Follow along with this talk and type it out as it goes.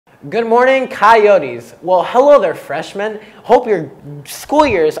Good morning, Coyotes. Well, hello there, freshmen. Hope your school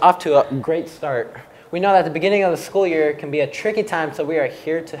year is off to a great start. We know that the beginning of the school year can be a tricky time, so we are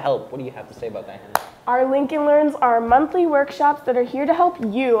here to help. What do you have to say about that, Hannah? Our Lincoln Learns are monthly workshops that are here to help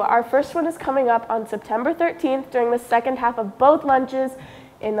you. Our first one is coming up on September 13th during the second half of both lunches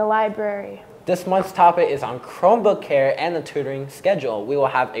in the library. This month's topic is on Chromebook care and the tutoring schedule. We will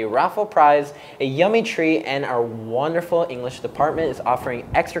have a raffle prize, a yummy treat, and our wonderful English department is offering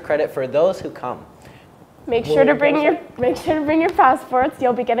extra credit for those who come. Make sure to bring your passports.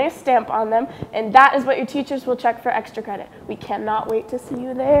 You'll be getting a stamp on them, and that is what your teachers will check for extra credit. We cannot wait to see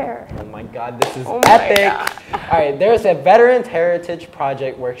you there. Oh my God, this is epic. All right, there's a Veterans Heritage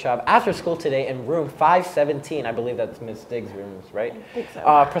Project workshop after school today in room 517. I believe that's Ms. Diggs' rooms, right? I think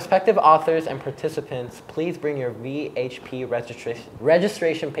so. Prospective authors and participants, please bring your VHP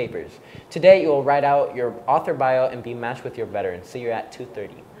registration papers. Today, you will write out your author bio and be matched with your veteran. See you at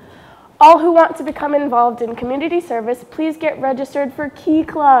 2:30. All who want to become involved in community service, please get registered for Key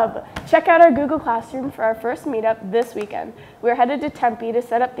Club. Check out our Google Classroom for our first meetup this weekend. We're headed to Tempe to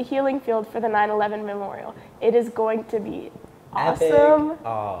set up the healing field for the 9/11 memorial. It is going to be awesome.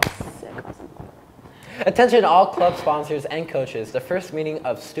 Oh. Sick, awesome. Attention all club sponsors and coaches. The first meeting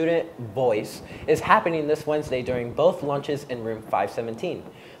of Student Voice is happening this Wednesday during both lunches in room 517.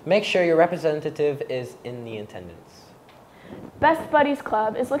 Make sure your representative is in the attendance. Best Buddies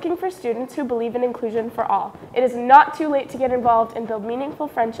Club is looking for students who believe in inclusion for all. It is not too late to get involved and build meaningful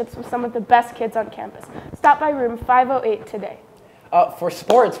friendships with some of the best kids on campus. Stop by room 508 today. For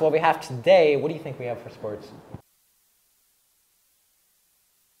sports, what we have today, what do you think we have for sports?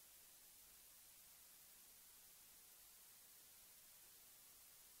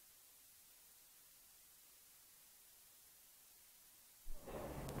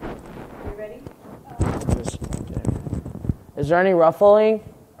 Is there any ruffling?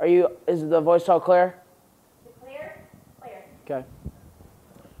 Is the voice all clear? Clear? Clear. Okay.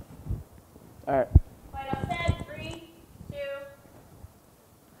 All right. Final set, 3, 2.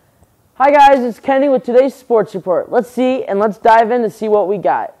 Hi guys, it's Kenny with today's sports report. Let's dive in to see what we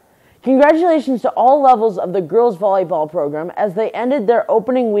got. Congratulations to all levels of the girls volleyball program as they ended their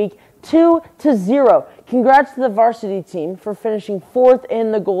opening week 2-0. Congrats to the varsity team for finishing 4th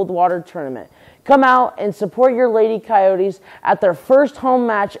in the Goldwater tournament. Come out and support your Lady Coyotes at their first home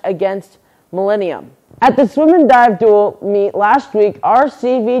match against Millennium. At the swim and dive dual meet last week, our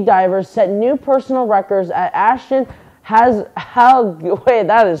CV divers set new personal records at Ashton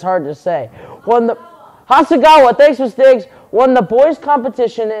that is hard to say. Hasagawa, thanks for Stiggs, won the boys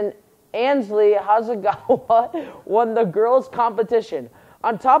competition and Ansley Hasagawa won the girls competition.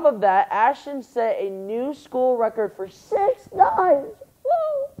 On top of that, Ashton set a new school record for 6 dives.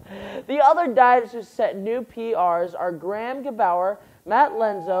 Woo! The other divers who set new PRs are Graham Gebauer, Matt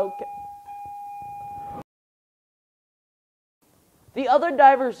Lenzo. The other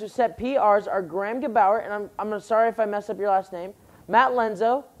divers who set PRs are Graham Gebauer, and I'm sorry if I mess up your last name, Matt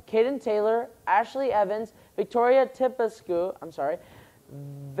Lenzo, Caden Taylor, Ashley Evans, Victoria Tipescu,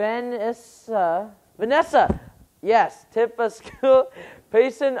 Vanessa, yes, Tipescu,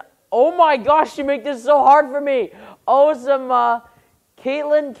 Payson, oh my gosh, you make this so hard for me, Ozama,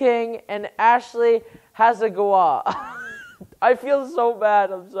 Caitlin King, and Ashley Hazagawa. I feel so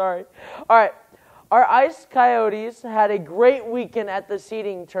bad. I'm sorry. All right. Our Ice Coyotes had a great weekend at the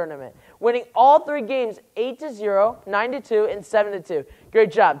seeding tournament, winning all 3 games 8-0, 9-2, and 7-2.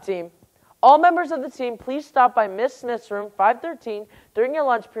 Great job, team. All members of the team, please stop by Miss Smith's room 513 during your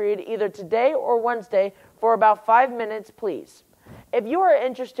lunch period either today or Wednesday for about 5 minutes, please. If you are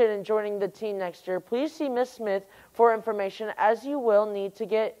interested in joining the team next year, please see Miss Smith for information as you will need to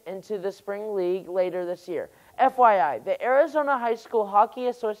get into the spring league later this year. FYI, the Arizona High School Hockey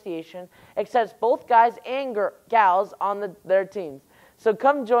Association accepts both guys and gals on their teams. So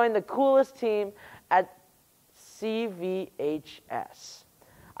come join the coolest team at CVHS.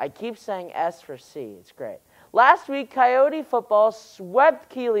 I keep saying S for C. It's great. Last week, Coyote football swept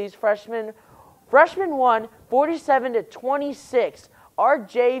Keeley's Freshman won 47-26. Our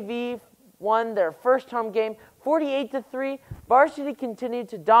JV won their first home game 48-3. Varsity continued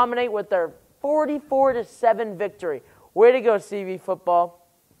to dominate with their 44-7 victory. Way to go, CV football.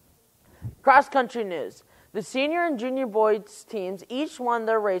 Cross country news. The senior and junior boys teams each won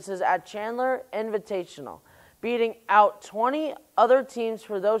their races at Chandler Invitational, beating out 20 other teams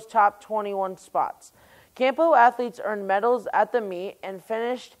for those top 21 spots. Campo athletes earned medals at the meet and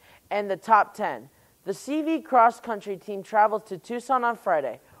finished in the top 10. The CV cross country team travels to Tucson on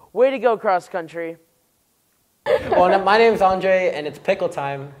Friday. Way to go, cross country. Well, my name's Andrei, and it's pickle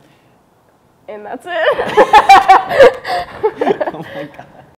time. And that's it. Oh my God.